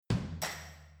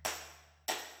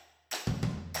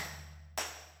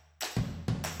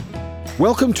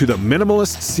Welcome to the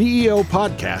Minimalist CEO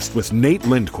podcast with Nate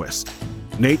Lindquist.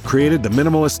 Nate created the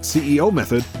Minimalist CEO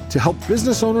method to help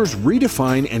business owners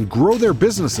redefine and grow their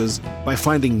businesses by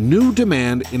finding new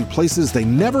demand in places they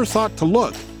never thought to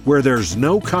look, where there's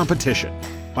no competition.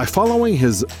 By following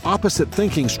his opposite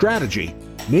thinking strategy,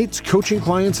 Nate's coaching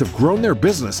clients have grown their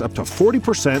business up to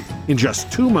 40% in just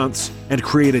 2 months and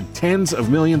created tens of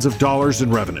millions of dollars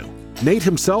in revenue. Nate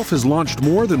himself has launched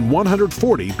more than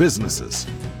 140 businesses.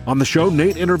 On the show,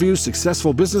 Nate interviews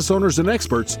successful business owners and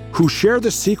experts who share the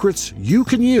secrets you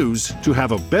can use to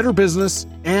have a better business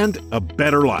and a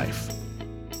better life.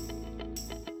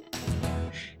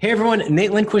 Hey everyone,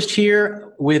 Nate Lindquist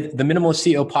here with the Minimalist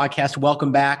CEO podcast.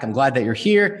 Welcome back. I'm glad that you're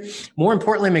here. More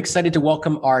importantly, I'm excited to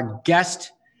welcome our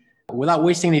guest. Without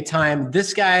wasting any time,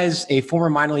 this guy's a former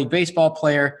minor league baseball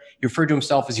player. He referred to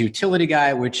himself as a utility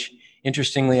guy, which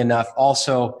interestingly enough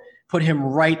also put him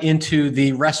right into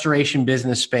the restoration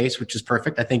business space, which is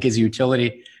perfect. I think he's a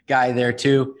utility guy there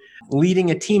too,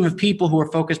 leading a team of people who are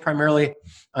focused primarily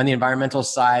on the environmental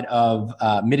side of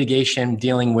mitigation,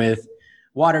 dealing with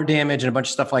water damage and a bunch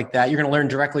of stuff like that. You're going to learn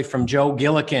directly from Joe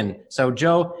Gillikin. So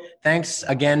Joe, thanks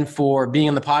again for being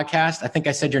on the podcast. I think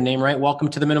I said your name right. Welcome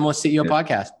to the Minimalist CEO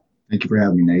podcast. Thank you for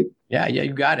having me, Nate. Yeah,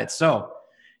 you got it. So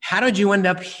how did you end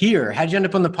up here? How did you end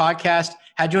up on the podcast?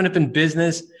 How did you end up in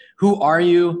business? Who are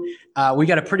you? We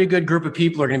got a pretty good group of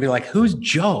people who are going to be like, who's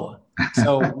Joe?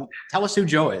 So tell us who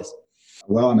Joe is.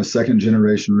 Well, I'm a second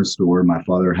generation restorer. My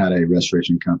father had a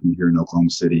restoration company here in Oklahoma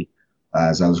City.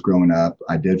 As I was growing up,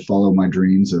 I did follow my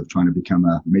dreams of trying to become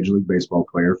a Major League Baseball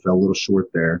player. Fell a little short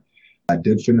there. I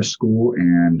did finish school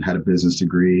and had a business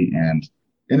degree and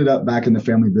ended up back in the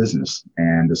family business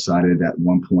and decided at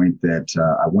one point that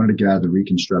I wanted to get out of the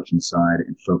reconstruction side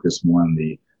and focus more on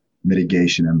the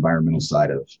mitigation and environmental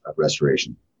side of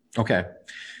restoration. Okay.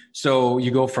 So you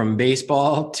go from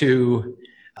baseball to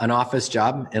an office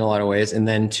job in a lot of ways, and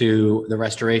then to the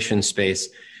restoration space.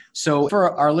 So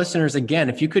for our listeners, again,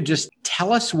 if you could just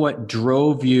tell us what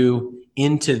drove you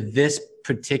into this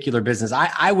particular business.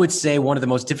 I would say one of the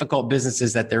most difficult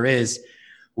businesses that there is,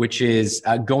 which is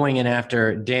going in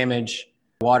after damage,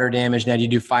 water damage. Now, do you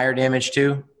do fire damage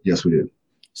too? Yes, we do.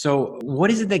 So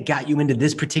what is it that got you into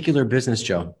this particular business,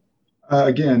 Joe?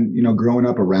 Again, growing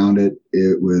up around it,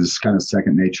 it was kind of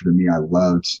second nature to me. I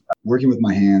loved working with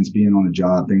my hands, being on the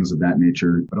job, things of that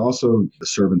nature, but also the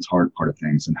servant's heart part of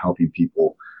things and helping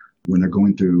people when they're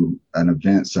going through an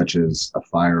event such as a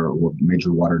fire or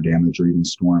major water damage or even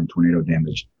storm, tornado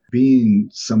damage. Being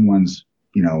someone's,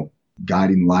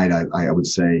 guiding light, I would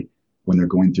say, when they're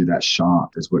going through that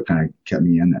shock is what kind of kept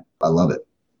me in it. I love it.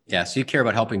 Yeah. So you care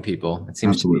about helping people. It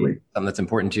seems Absolutely. To be something that's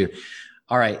important to you.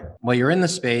 All right. Well, you're in the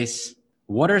space.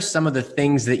 What are some of the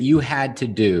things that you had to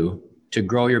do to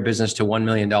grow your business to $1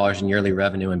 million in yearly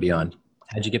revenue and beyond?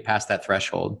 How did you get past that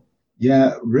threshold?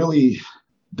 Yeah, really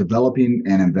developing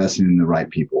and investing in the right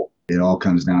people. It all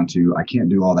comes down to, I can't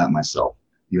do all that myself.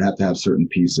 You have to have certain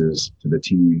pieces to the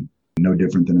team, no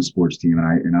different than a sports team.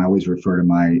 And I always refer to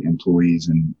my employees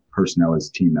and personnel as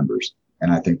team members.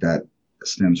 And I think that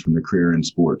stems from the career in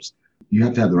sports. You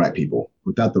have to have the right people.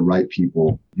 Without the right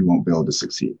people, you won't be able to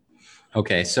succeed.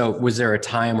 Okay. So was there a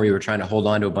time where you were trying to hold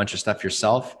on to a bunch of stuff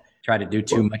yourself, try to do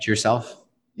too much yourself?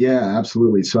 Yeah,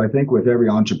 absolutely. So I think with every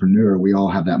entrepreneur, we all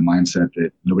have that mindset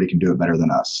that nobody can do it better than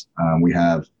us. We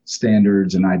have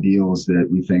standards and ideals that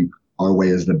we think our way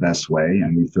is the best way.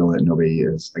 And we feel that nobody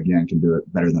can do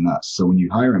it better than us. So when you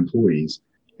hire employees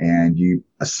and you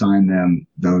assign them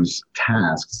those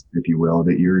tasks, if you will,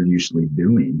 that you're usually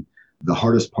doing, the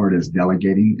hardest part is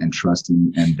delegating and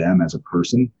trusting in them as a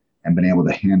person and being able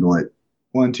to handle it,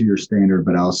 one, to your standard,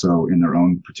 but also in their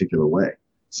own particular way.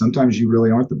 Sometimes you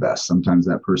really aren't the best. Sometimes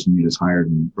that person you just hired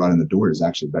and brought in the door is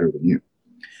actually better than you.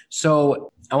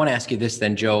 So I want to ask you this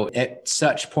then, Joe. At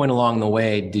such point along the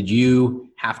way, did you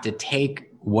have to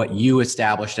take what you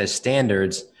established as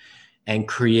standards and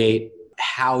create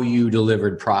how you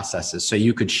delivered processes? So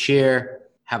you could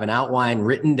have an outline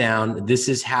written down. This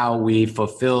is how we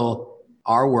fulfill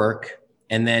our work.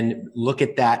 And then look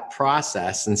at that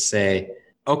process and say,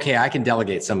 okay, I can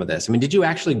delegate some of this. I mean, did you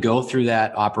actually go through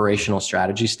that operational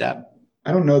strategy step?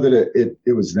 I don't know that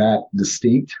it was that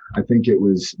distinct. I think it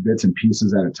was bits and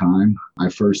pieces at a time. I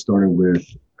first started with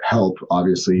help,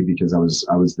 obviously, because I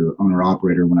was the owner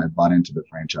operator when I bought into the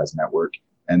franchise network.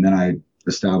 And then I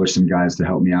established some guys to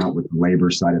help me out with the labor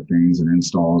side of things and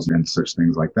installs and such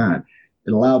things like that.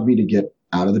 It allowed me to get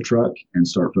out of the truck and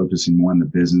start focusing more on the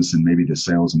business and maybe the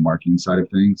sales and marketing side of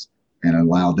things, and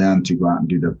allow them to go out and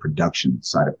do the production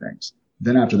side of things.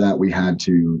 Then after that, we had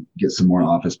to get some more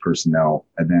office personnel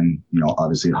and then,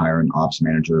 obviously hire an ops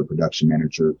manager or production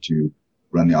manager to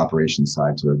run the operations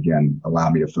side to, again, allow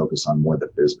me to focus on more the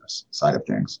business side of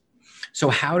things. So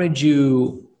how did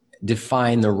you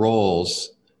define the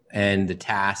roles and the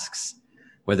tasks,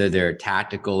 whether they're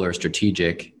tactical or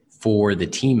strategic, for the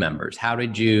team members? How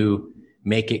did you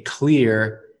make it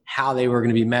clear how they were going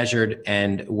to be measured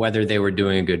and whether they were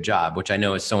doing a good job, which I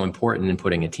know is so important in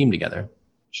putting a team together?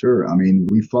 Sure. I mean,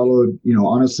 we followed,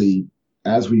 honestly,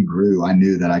 as we grew, I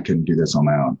knew that I couldn't do this on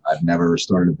my own. I've never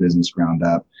started a business ground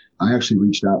up. I actually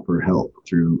reached out for help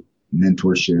through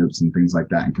mentorships and things like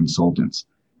that and consultants.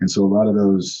 And so a lot of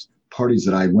those parties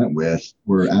that I went with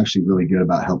were actually really good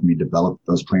about helping me develop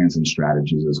those plans and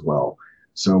strategies as well.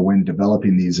 So when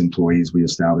developing these employees, we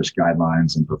established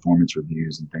guidelines and performance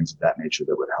reviews and things of that nature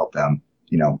that would help them,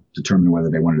 determine whether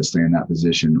they wanted to stay in that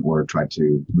position or try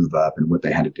to move up and what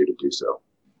they had to do so.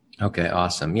 Okay,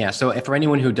 awesome. Yeah. So for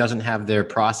anyone who doesn't have their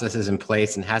processes in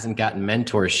place and hasn't gotten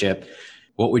mentorship,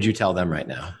 what would you tell them right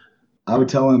now? I would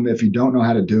tell them, if you don't know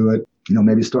how to do it,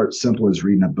 maybe start simple as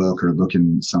reading a book or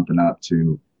looking something up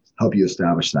to help you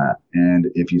establish that. And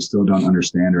if you still don't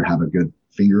understand or have a good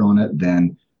finger on it,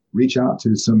 then reach out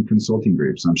to some consulting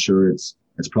groups. I'm sure it's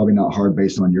probably not hard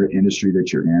based on your industry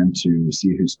that you're in to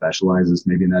see who specializes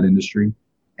maybe in that industry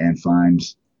and find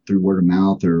through word of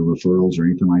mouth or referrals or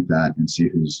anything like that and see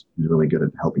who's really good at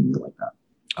helping you like that.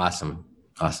 Awesome.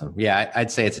 Yeah, I'd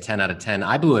say it's a 10 out of 10.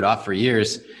 I blew it off for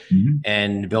years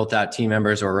and built out team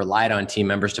members or relied on team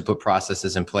members to put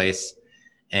processes in place.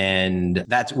 And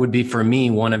that would be for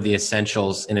me, one of the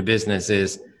essentials in a business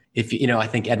is I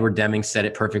think Edward Deming said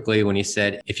it perfectly when he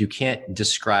said, if you can't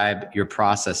describe your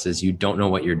processes, you don't know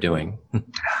what you're doing.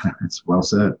 That's well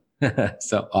said.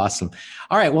 So awesome.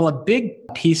 All right. Well, a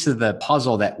big piece of the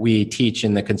puzzle that we teach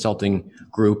in the consulting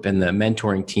group and the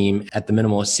mentoring team at the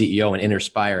Minimalist CEO and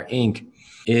Inspire Inc.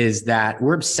 is that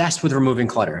we're obsessed with removing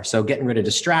clutter. So getting rid of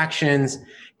distractions,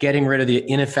 getting rid of the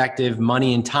ineffective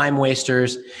money and time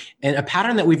wasters. And a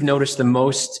pattern that we've noticed the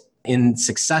most in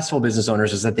successful business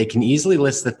owners is that they can easily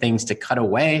list the things to cut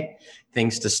away,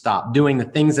 things to stop doing, the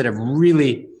things that have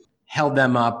really held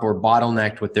them up or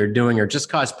bottlenecked what they're doing or just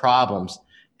caused problems.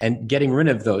 And getting rid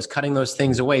of those, cutting those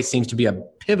things away seems to be a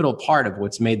pivotal part of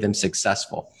what's made them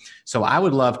successful. So I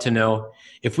would love to know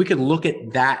if we could look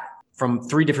at that from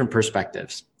 3 different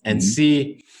perspectives and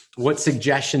see what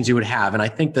suggestions you would have. And I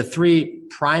think the 3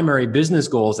 primary business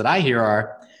goals that I hear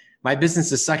are, my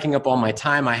business is sucking up all my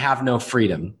time. I have no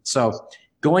freedom. So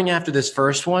going after this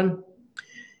first one,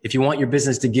 if you want your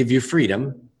business to give you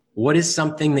freedom, what is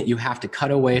something that you have to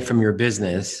cut away from your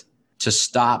business to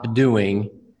stop doing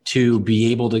to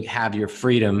be able to have your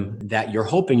freedom that you're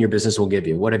hoping your business will give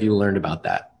you? What have you learned about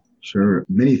that? Sure.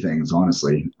 Many things,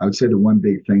 honestly. I would say the one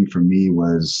big thing for me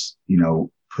was,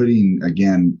 putting,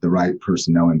 again, the right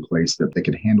personnel in place that they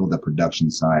could handle the production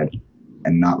side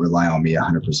and not rely on me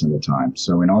 100% of the time.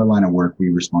 So in our line of work, we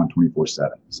respond 24/7,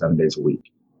 7 days a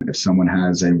week. If someone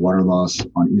has a water loss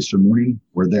on Easter morning,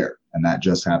 we're there. And that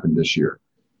just happened this year.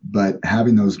 But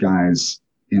having those guys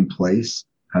in place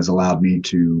has allowed me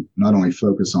to not only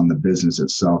focus on the business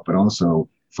itself, but also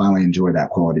finally enjoy that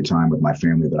quality time with my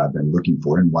family that I've been looking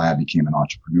for and why I became an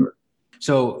entrepreneur.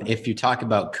 So if you talk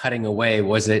about cutting away,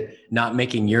 was it not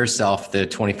making yourself the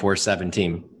 24/7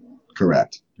 team?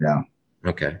 Correct. Yeah.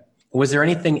 Okay. Was there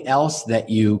anything else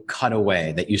that you cut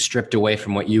away, that you stripped away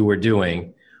from what you were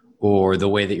doing or the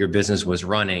way that your business was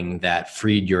running that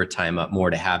freed your time up more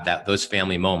to have those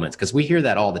family moments? Because we hear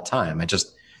that all the time.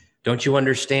 Don't you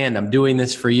understand? I'm doing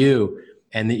this for you.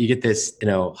 And that you get this,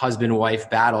 husband-wife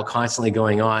battle constantly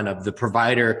going on of the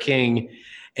provider king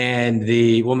and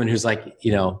the woman who's like,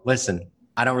 listen,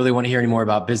 I don't really want to hear any more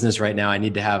about business right now. I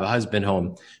need to have a husband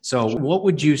home. So what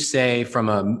would you say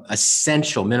from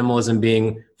essential minimalism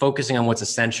being focusing on what's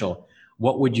essential?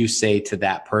 What would you say to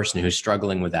that person who's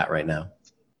struggling with that right now?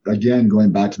 Again,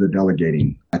 going back to the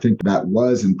delegating, I think that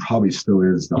was and probably still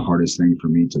is the hardest thing for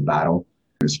me to battle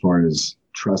as far as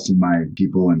trusting my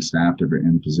people and staff that are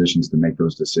in positions to make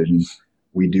those decisions.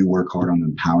 We do work hard on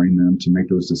empowering them to make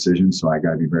those decisions. So I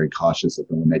got to be very cautious that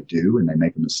when they do and they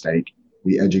make a mistake,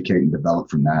 we educate and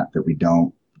develop from that we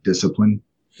don't discipline,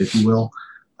 if you will,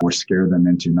 or scare them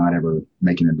into not ever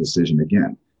making a decision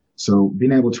again. So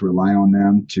being able to rely on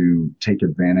them to take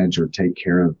advantage or take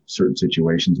care of certain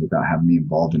situations without having me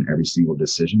involved in every single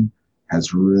decision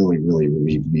has really, really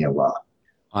relieved me a lot.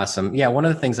 Awesome. Yeah. One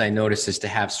of the things I noticed is to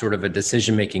have sort of a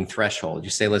decision-making threshold.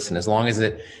 You say, listen, as long as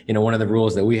one of the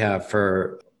rules that we have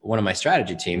for one of my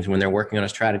strategy teams, when they're working on a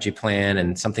strategy plan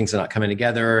and something's not coming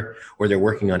together or they're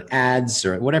working on ads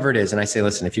or whatever it is. And I say,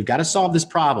 listen, if you've got to solve this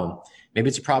problem, maybe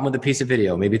it's a problem with a piece of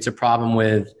video, maybe it's a problem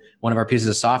with one of our pieces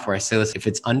of software. I say, listen, if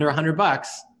it's under $100,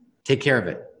 take care of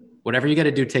it. whatever you got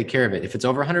to do, take care of it. If it's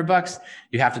over $100,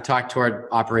 you have to talk to our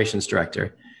operations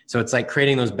director. So it's like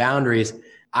creating those boundaries.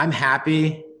 I'm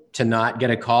happy to not get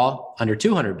a call under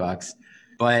 $200,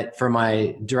 but for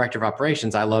my director of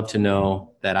operations, I love to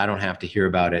know that I don't have to hear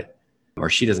about it, or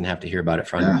she doesn't have to hear about it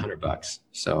for under $100.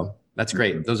 So that's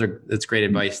great. That's great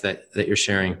advice that you're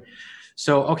sharing.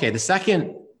 So, okay. The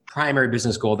second primary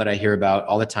business goal that I hear about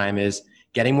all the time is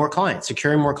getting more clients,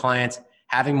 securing more clients,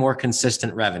 having more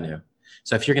consistent revenue.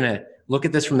 So if you're going to look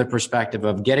at this from the perspective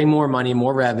of getting more money,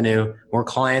 more revenue, more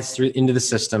clients into the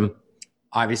system,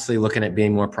 obviously looking at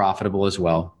being more profitable as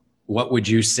well, what would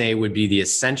you say would be the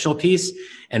essential piece,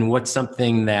 and what's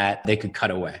something that they could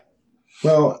cut away?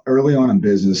 Well, early on in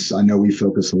business, I know we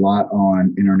focus a lot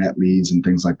on internet leads and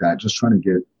things like that, just trying to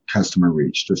get customer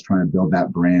reach, just trying to build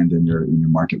that brand in your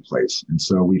marketplace. And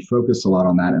so we focused a lot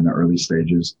on that in the early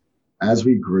stages. As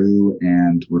we grew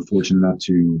and were fortunate enough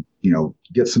to,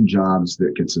 get some jobs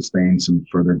that could sustain some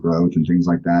further growth and things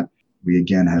like that, we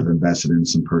again have invested in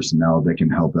some personnel that can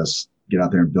help us get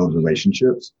out there and build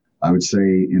relationships. I would say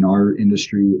in our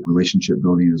industry, relationship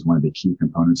building is one of the key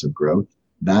components of growth.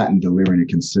 That and delivering a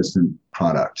consistent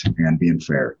product and being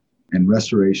fair. In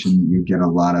restoration, you get a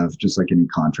lot of, just like any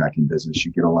contracting business,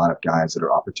 you get a lot of guys that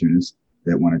are opportunists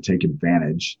that want to take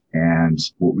advantage and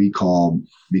what we call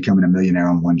becoming a millionaire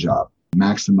on one job,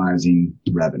 maximizing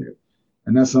revenue.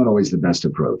 And that's not always the best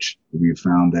approach. We've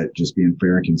found that just being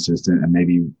fair and consistent, and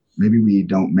maybe we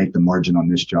don't make the margin on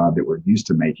this job that we're used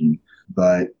to making,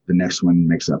 but the next one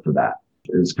makes up for that.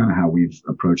 It's kind of how we've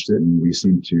approached it. And we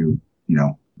seem to,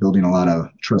 building a lot of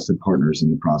trusted partners in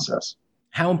the process.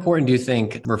 How important do you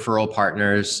think referral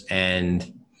partners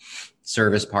and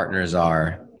service partners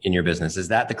are in your business? Is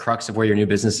that the crux of where your new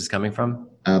business is coming from?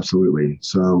 Absolutely.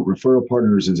 So referral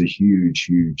partners is a huge,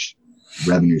 huge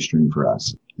revenue stream for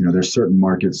us. There's certain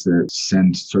markets that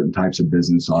send certain types of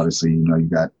business. Obviously, you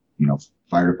got,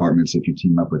 fire departments, if you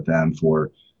team up with them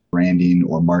for branding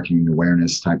or marketing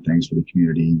awareness type things for the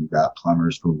community. You got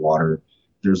plumbers for water.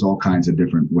 There's all kinds of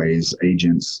different ways,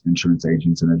 agents, insurance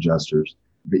agents, and adjusters.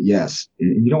 But yes,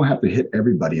 you don't have to hit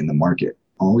everybody in the market.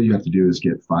 All you have to do is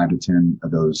get 5 to 10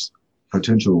 of those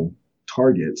potential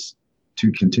targets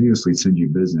to continuously send you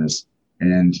business,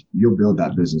 and you'll build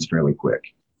that business fairly quick.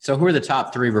 So who are the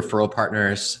top 3 referral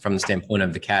partners from the standpoint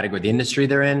of the category, the industry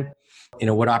they're in?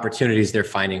 What opportunities they're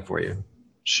finding for you?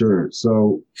 Sure.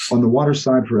 So on the water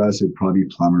side for us, it'd probably be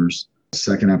plumbers.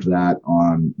 Second after that,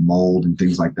 on mold and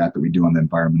things like that we do on the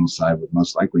environmental side would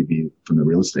most likely be from the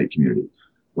real estate community,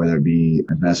 whether it be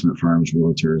investment firms,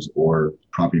 realtors, or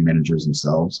property managers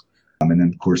themselves. And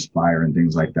then, of course, fire and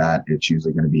things like that, it's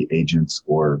usually going to be agents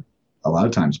or a lot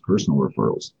of times personal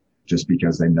referrals, just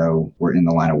because they know we're in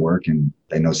the line of work and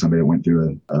they know somebody that went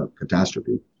through a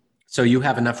catastrophe. So you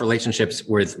have enough relationships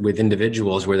with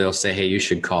individuals where they'll say, hey, you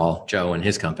should call Joe and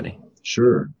his company.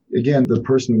 Sure. Again, the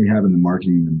person we have in the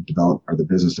marketing and the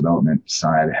business development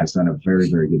side has done a very,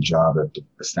 very good job of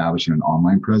establishing an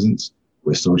online presence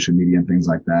with social media and things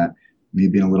like that. Me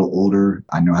being a little older,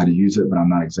 I know how to use it, but I'm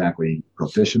not exactly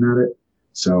proficient at it.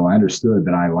 So I understood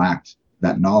that I lacked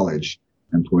that knowledge,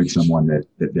 employed someone that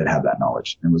did have that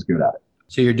knowledge and was good at it.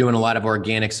 So you're doing a lot of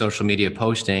organic social media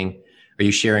posting. Are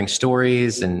you sharing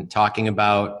stories and talking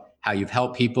about how you've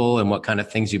helped people and what kind of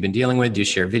things you've been dealing with? Do you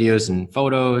share videos and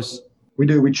photos? We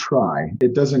do. We try.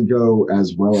 It doesn't go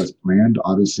as well as planned.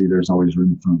 Obviously, there's always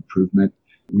room for improvement.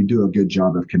 We do a good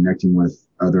job of connecting with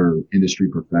other industry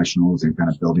professionals and kind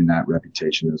of building that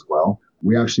reputation as well.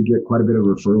 We actually get quite a bit of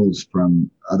referrals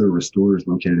from other restorers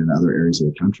located in other areas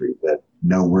of the country that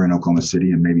know we're in Oklahoma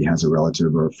City and maybe has a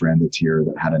relative or a friend that's here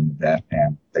that had an event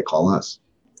and they call us.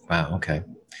 Wow. Okay.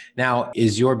 Now,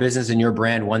 is your business and your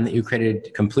brand one that you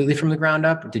created completely from the ground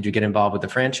up? Did you get involved with the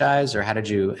franchise, or how did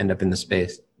you end up in the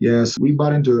space? Yes, I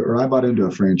bought into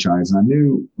a franchise. And I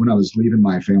knew when I was leaving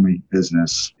my family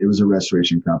business, it was a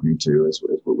restoration company too, is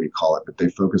what we call it, but they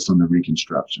focused on the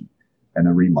reconstruction and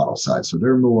the remodel side. So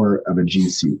they're more of a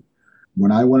GC.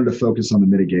 When I wanted to focus on the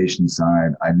mitigation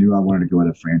side, I knew I wanted to go with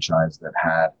a franchise that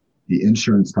had the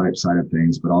insurance type side of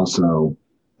things, but also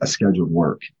a scheduled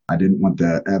work. I didn't want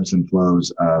the ebbs and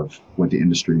flows of what the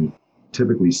industry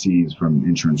typically sees from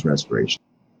insurance restoration.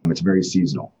 It's very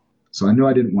seasonal. So I knew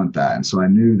I didn't want that. And so I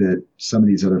knew that some of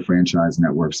these other franchise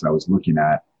networks that I was looking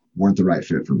at weren't the right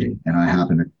fit for me. And I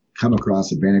happened to come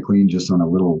across Advanced just on a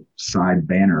little side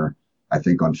banner, I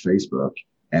think on Facebook,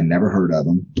 and never heard of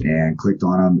them, and clicked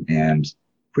on them and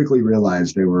quickly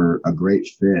realized they were a great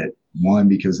fit. One,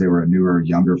 because they were a newer,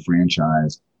 younger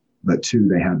franchise, but two,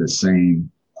 they had the same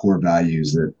core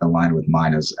values that aligned with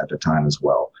mine at the time as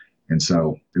well. And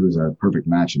so it was a perfect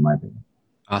match in my opinion.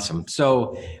 Awesome.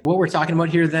 So what we're talking about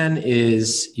here then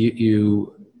is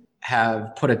you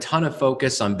have put a ton of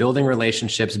focus on building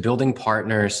relationships, building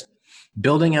partners,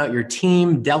 building out your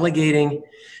team, delegating.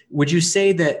 Would you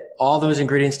say that all those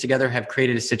ingredients together have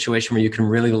created a situation where you can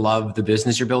really love the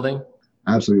business you're building?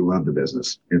 I absolutely love the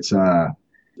business.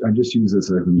 I just used this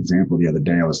as an example the other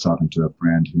day. I was talking to a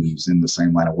friend who's in the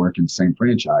same line of work in the same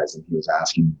franchise, and he was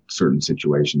asking certain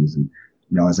situations, and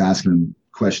I was asking him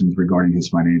questions regarding his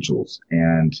financials,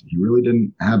 and he really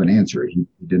didn't have an answer. He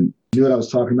knew what I was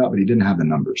talking about, but he didn't have the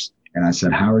numbers. And I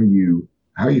said, how are you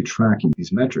tracking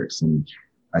these metrics? And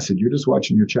I said, you're just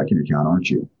watching your checking account, aren't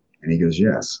you? And he goes,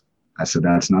 yes. I said,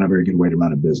 that's not a very good way to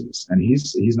run a business. And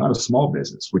he's not a small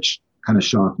business, which kind of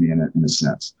shocked me in a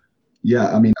sense.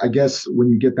 Yeah, I mean, I guess when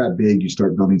you get that big, you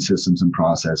start building systems and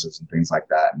processes and things like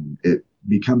that. And it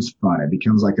becomes fun. It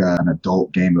becomes like an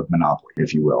adult game of Monopoly,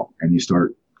 if you will. And you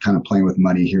start kind of playing with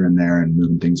money here and there and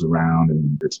moving things around.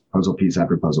 And it's puzzle piece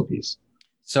after puzzle piece.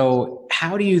 So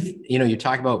how do you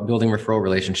talk about building referral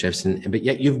relationships, but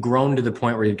yet you've grown to the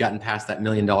point where you've gotten past that $1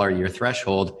 million a year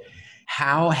threshold.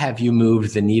 How have you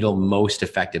moved the needle most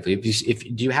effectively?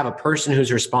 Do you have a person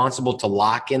who's responsible to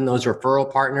lock in those referral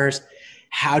partners?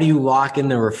 How do you lock in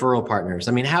the referral partners?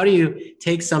 I mean, how do you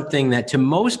take something that to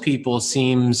most people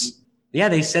seems, yeah,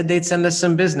 they said they'd send us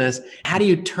some business. How do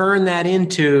you turn that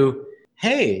into,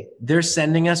 hey, they're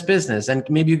sending us business? And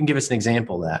maybe you can give us an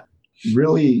example of that.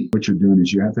 Really, what you're doing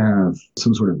is you have to have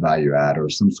some sort of value add or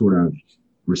some sort of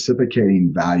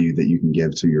reciprocating value that you can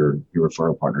give to your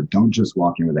referral partner. Don't just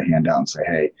walk in with a handout and say,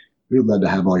 hey, we'd love to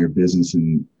have all your business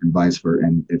and vice versa.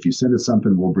 And if you send us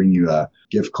something, we'll bring you a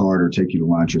gift card or take you to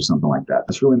lunch or something like that.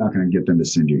 That's really not going to get them to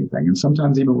send you anything. And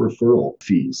sometimes even referral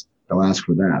fees, they'll ask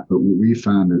for that. But what we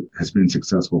found that has been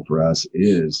successful for us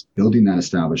is building that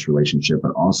established relationship,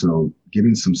 but also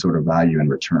giving some sort of value in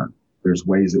return. There's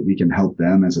ways that we can help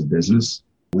them as a business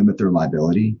limit their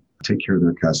liability, take care of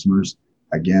their customers.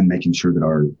 Again, making sure that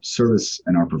our service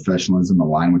and our professionalism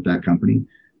align with that company.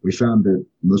 We found that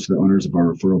most of the owners of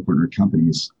our referral partner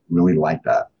companies really like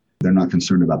that. They're not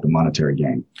concerned about the monetary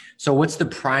gain. So what's the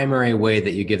primary way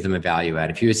that you give them a value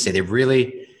add? If you would say they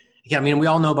really, I mean, we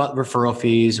all know about referral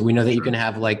fees. We know that you can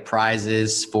have like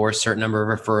prizes for a certain number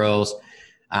of referrals.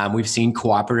 We've seen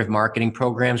cooperative marketing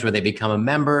programs where they become a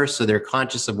member. So they're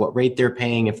conscious of what rate they're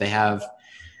paying if they have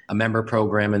a member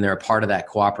program and they're a part of that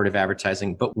cooperative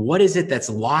advertising. But what is it that's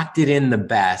locked it in the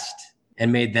best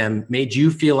and made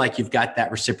you feel like you've got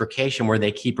that reciprocation where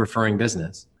they keep referring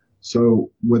business? So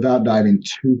without diving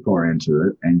too far into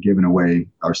it and giving away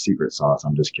our secret sauce,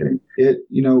 I'm just kidding.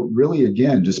 Really,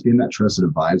 again, just being that trusted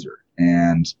advisor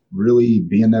and really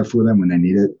being there for them when they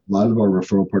need it. A lot of our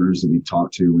referral partners that we've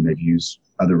talked to when they've used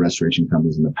other restoration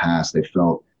companies in the past, they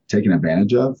felt taken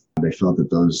advantage of. They felt that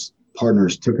those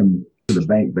partners took them to the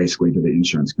bank, basically to the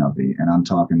insurance company. And I'm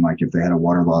talking like if they had a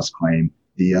water loss claim,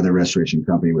 the other restoration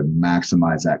company would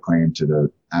maximize that claim to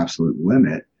the absolute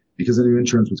limit because the new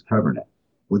insurance was covering it.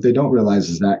 What they don't realize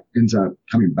is that ends up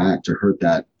coming back to hurt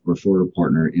that referral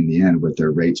partner in the end with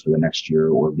their rates for the next year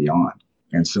or beyond.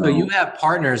 And so you have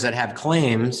partners that have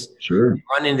claims, sure,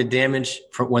 run into damage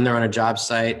when they're on a job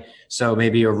site. So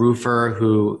maybe a roofer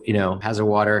who, has a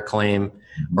water claim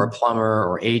or a plumber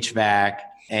or HVAC,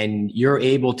 and you're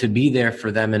able to be there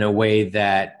for them in a way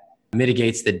that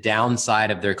mitigates the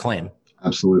downside of their claim.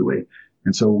 Absolutely.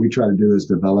 And so what we try to do is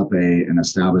develop an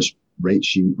established rate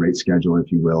sheet, rate schedule,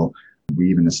 if you will. We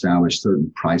even establish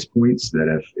certain price points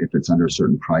that if it's under a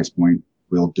certain price point,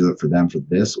 we'll do it for them for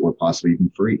this or possibly even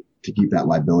free to keep that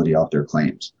liability off their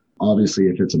claims. Obviously,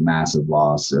 if it's a massive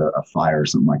loss, a fire or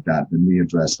something like that, then we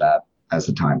address that as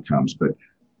the time comes. But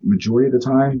majority of the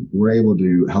time, we're able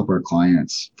to help our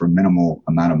clients for minimal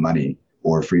amount of money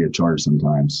or free of charge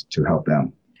sometimes to help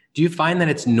them. Do you find that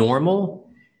it's normal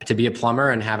to be a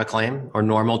plumber and have a claim, or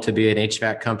normal to be an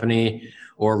HVAC company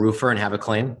or a roofer and have a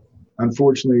claim?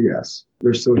 Unfortunately, yes.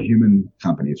 They're still human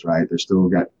companies, right? They're still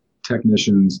got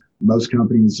technicians. Most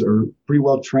companies are pretty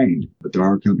well trained, but there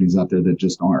are companies out there that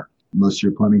just aren't. Most of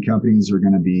your plumbing companies are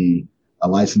going to be a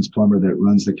licensed plumber that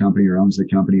runs the company or owns the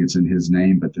company. It's in his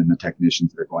name, but then the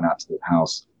technicians that are going out to the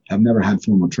house have never had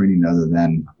formal training other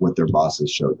than what their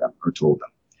bosses showed them or told them.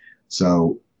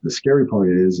 So the scary part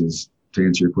is to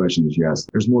answer your question is yes,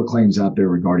 there's more claims out there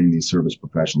regarding these service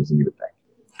professionals than you would think.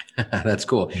 That's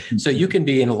cool. So you can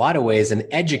be in a lot of ways an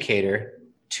educator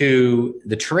to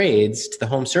the trades, to the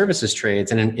home services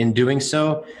trades, and in doing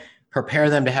so, prepare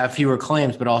them to have fewer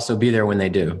claims, but also be there when they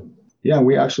do. Yeah,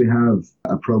 we actually have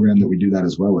a program that we do that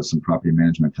as well with some property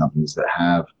management companies that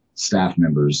have staff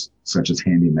members such as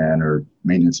handymen or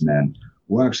maintenance men.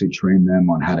 We'll actually train them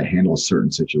on how to handle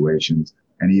certain situations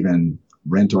and even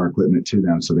rent our equipment to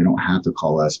them so they don't have to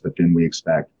call us. But then we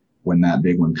expect when that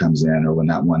big one comes in, or when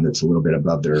that one that's a little bit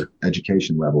above their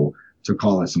education level, to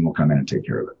call us and we'll come in and take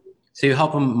care of it. So you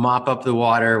help them mop up the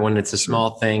water when it's a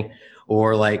small thing,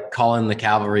 or like call in the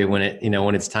cavalry when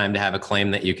when it's time to have a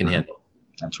claim that you can handle.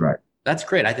 That's right. That's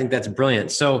great. I think that's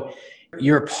brilliant. So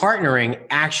you're partnering,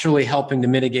 actually helping to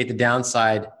mitigate the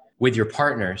downside with your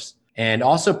partners, and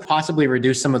also possibly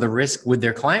reduce some of the risk with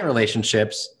their client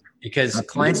relationships, because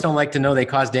clients don't like to know they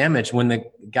caused damage when the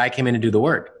guy came in to do the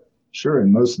work. Sure.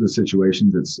 In most of the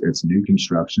situations, it's new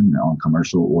construction on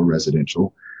commercial or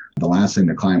residential. The last thing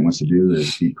the client wants to do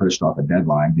is be pushed off a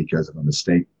deadline because of a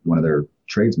mistake one of their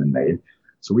tradesmen made.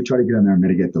 So we try to get in there and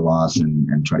mitigate the loss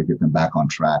and try to get them back on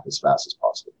track as fast as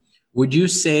possible. Would you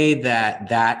say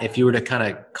that if you were to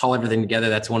kind of call everything together,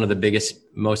 that's one of the biggest,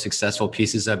 most successful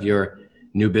pieces of your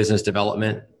new business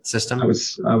development system?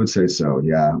 I would say so.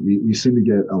 Yeah. We seem to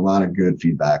get a lot of good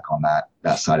feedback on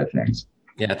that side of things.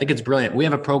 Yeah, I think it's brilliant. We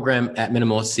have a program at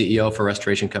Minimalist CEO for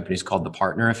restoration companies called the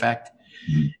Partner Effect.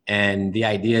 Mm-hmm. And the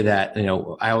idea that,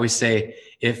 I always say,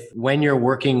 when you're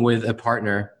working with a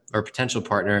partner or potential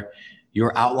partner,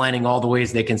 you're outlining all the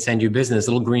ways they can send you business,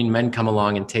 little green men come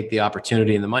along and take the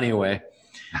opportunity and the money away.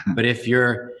 But if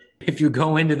you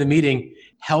go into the meeting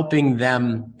helping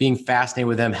them, being fascinated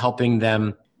with them, helping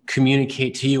them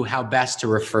communicate to you how best to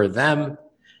refer them,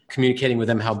 communicating with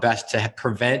them how best to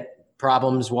prevent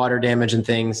problems, water damage and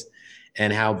things,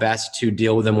 and how best to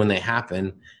deal with them when they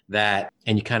happen, and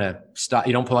you kind of stop,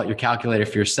 you don't pull out your calculator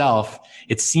for yourself.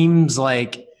 It seems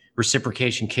like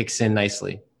reciprocation kicks in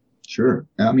nicely. Sure.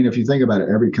 I mean, if you think about it,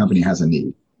 every company has a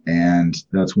need. And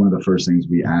that's one of the first things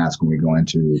we ask when we go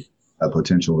into a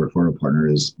potential referral partner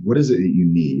is, what is it that you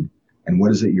need? And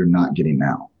what is it you're not getting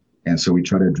now? And so we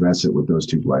try to address it with those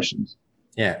two questions.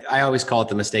 Yeah. I always call it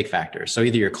the mistake factor. So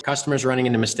either your customer's running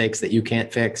into mistakes that you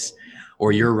can't fix,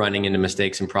 or you're running into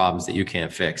mistakes and problems that you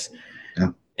can't fix.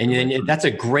 Yeah. And then that's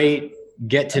a great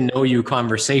get to know you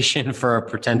conversation for a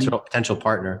potential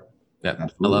partner. Yeah,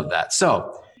 absolutely. I love that.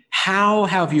 So how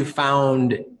have you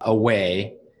found a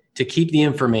way to keep the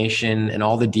information and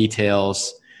all the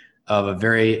details of a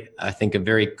very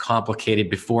complicated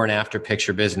before and after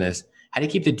picture business? How do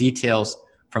you keep the details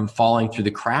from falling through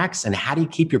the cracks, and how do you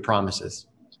keep your promises?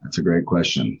 That's a great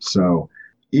question. So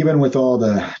even with all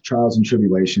the trials and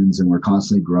tribulations, and we're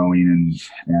constantly growing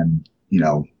and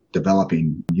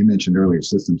developing, you mentioned earlier,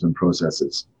 systems and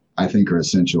processes, I think are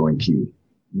essential and key.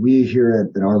 We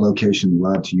here at our location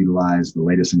love to utilize the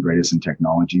latest and greatest in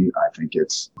technology. I think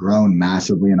it's grown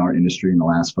massively in our industry in the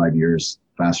last 5 years,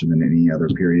 faster than any other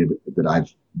period that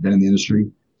I've been in the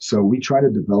industry. So we try to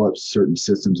develop certain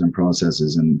systems and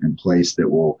processes in place that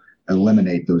will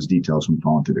eliminate those details from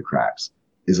falling through the cracks.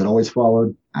 Is it always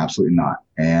followed? Absolutely not.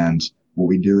 And what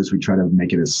we do is we try to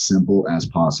make it as simple as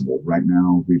possible. Right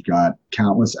now, we've got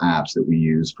countless apps that we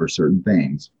use for certain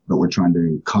things, but we're trying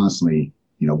to constantly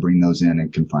bring those in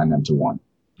and confine them to one.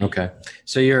 Okay.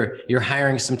 So you're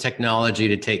hiring some technology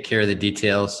to take care of the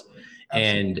details.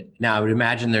 Absolutely. And now I would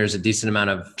imagine there's a decent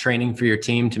amount of training for your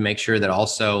team to make sure that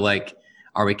also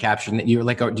are we capturing that? Do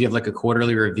you have a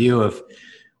quarterly review of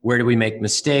where do we make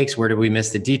mistakes? Where do we miss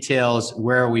the details?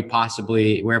 Where have we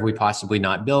possibly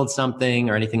not build something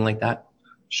or anything like that?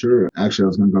 Sure. Actually, I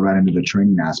was going to go right into the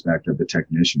training aspect of the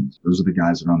technicians. Those are the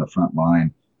guys that are on the front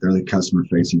line. They're the customer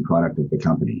facing product of the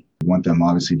company. We want them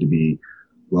obviously to be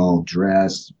well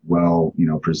dressed,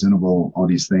 presentable, all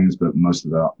these things, but most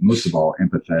of all,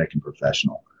 empathetic and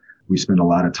professional. We spend a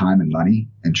lot of time and money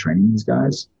in training these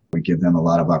guys. We give them a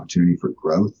lot of opportunity for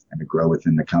growth and to grow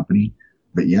within the company.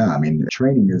 But yeah,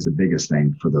 training is the biggest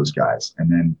thing for those guys. And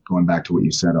then going back to what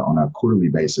you said, on a quarterly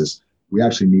basis, we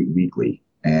actually meet weekly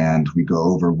and we go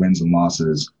over wins and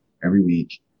losses every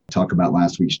week, talk about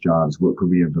last week's jobs. What could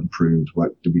we have improved?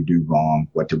 What did we do wrong?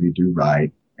 What did we do right?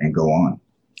 And go on.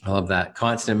 I love that.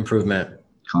 Constant improvement.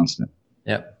 Constant.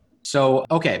 Yep. So,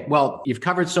 okay. Well, you've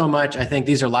covered so much. I think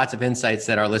these are lots of insights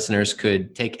that our listeners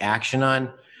could take action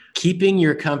on. Keeping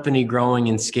your company growing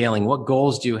and scaling, what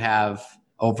goals do you have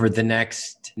over the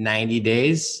next 90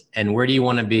 days? And where do you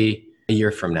want to be a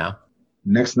year from now?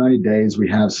 Next 90 days, we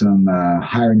have some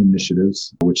hiring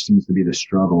initiatives, which seems to be the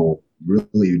struggle,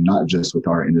 really not just with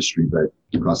our industry, but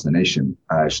across the nation.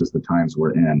 It's just the times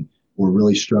we're in. We're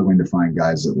really struggling to find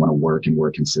guys that want to work and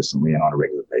work consistently and on a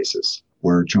regular basis.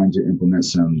 We're trying to implement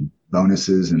some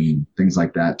bonuses and things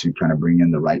like that to kind of bring in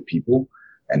the right people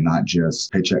and not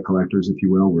just paycheck collectors, if you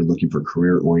will. We're looking for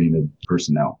career-oriented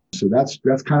personnel. So that's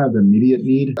kind of the immediate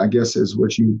need, I guess, is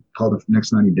what you call the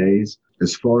next 90 days.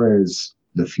 As far as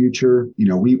The future,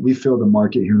 we feel the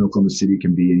market here in Oklahoma City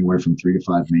can be anywhere from 3 to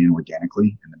 5 million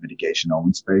organically in the mitigation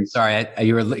only space. Sorry,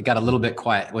 got a little bit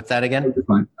quiet. What's that again?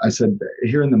 Fine. I said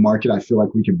here in the market, I feel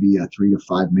like we could be a $3 to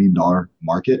 $5 million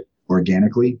market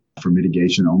organically for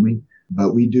mitigation only.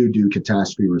 But we do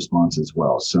catastrophe response as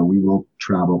well. So we will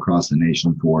travel across the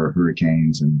nation for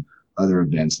hurricanes and other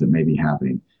events that may be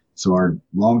happening. So our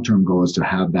long-term goal is to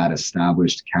have that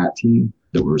established CAT team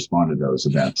that will respond to those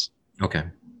events. Okay.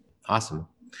 Awesome.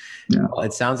 Yeah. Well,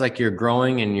 it sounds like you're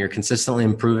growing and you're consistently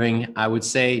improving. I would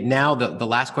say now the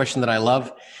last question that I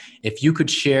love, if you could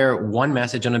share one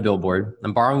message on a billboard,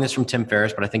 I'm borrowing this from Tim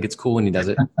Ferriss, but I think it's cool when he does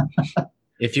it.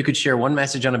 If you could share one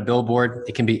message on a billboard,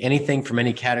 it can be anything from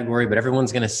any category, but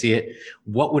everyone's going to see it.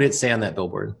 What would it say on that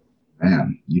billboard?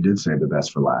 Man, you did save the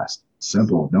best for last.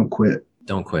 Simple. Don't quit.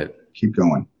 Don't quit. Keep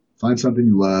going. Find something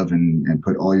you love and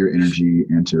put all your energy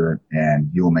into it, and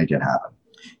you will make it happen.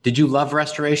 Did you love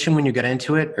restoration when you got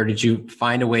into it, or did you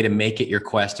find a way to make it your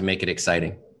quest and make it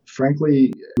exciting?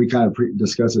 Frankly, we kind of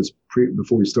discussed this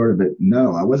before we started, but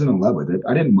no, I wasn't in love with it.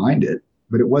 I didn't mind it,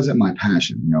 but it wasn't my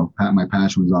passion. My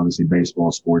passion was obviously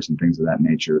baseball, sports, and things of that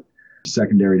nature,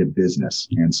 secondary to business.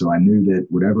 And so I knew that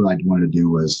whatever I wanted to do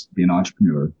was be an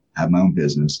entrepreneur, have my own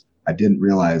business. I didn't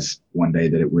realize one day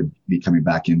that it would be coming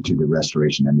back into the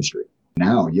restoration industry.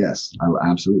 Now, yes, I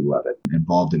absolutely love it.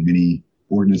 Involved in many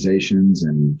organizations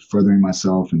and furthering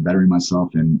myself and bettering myself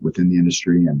within the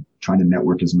industry and trying to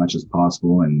network as much as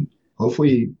possible and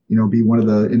hopefully, be one of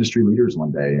the industry leaders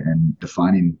one day and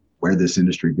defining where this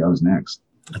industry goes next.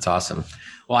 That's awesome.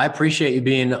 Well, I appreciate you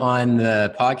being on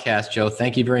the podcast, Joe.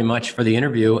 Thank you very much for the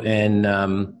interview. And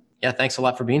thanks a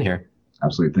lot for being here.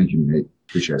 Absolutely. Thank you, Nate.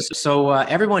 Appreciate it. So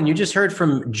everyone, you just heard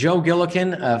from Joe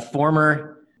Gillikin, a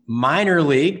former minor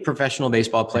league professional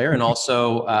baseball player and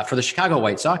also for the Chicago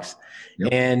White Sox. Yep.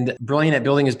 And brilliant at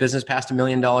building his business past $1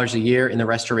 million a year in the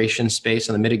restoration space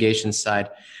on the mitigation side.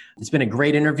 It's been a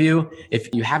great interview.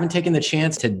 If you haven't taken the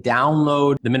chance to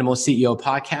download the Minimalist CEO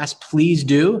podcast, please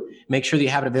do. Make sure that you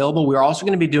have it available. We're also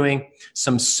going to be doing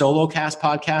some solo cast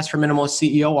podcasts for Minimalist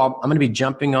CEO. I'm going to be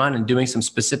jumping on and doing some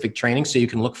specific training, so you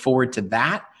can look forward to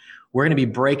that. We're going to be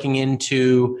breaking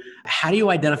into how do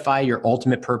you identify your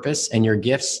ultimate purpose and your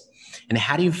gifts, and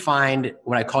how do you find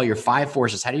what I call your 5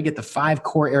 forces? How do you get the 5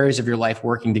 core areas of your life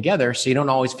working together so you don't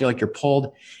always feel like you're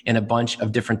pulled in a bunch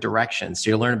of different directions? So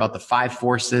you'll learn about the 5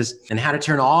 forces and how to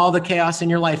turn all the chaos in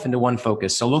your life into one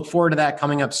focus. So look forward to that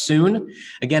coming up soon.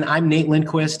 Again, I'm Nate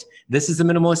Lindquist. This is the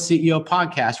Minimalist CEO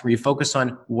podcast, where you focus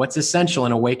on what's essential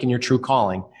and awaken your true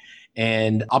calling.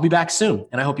 And I'll be back soon,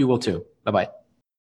 and I hope you will too. Bye-bye.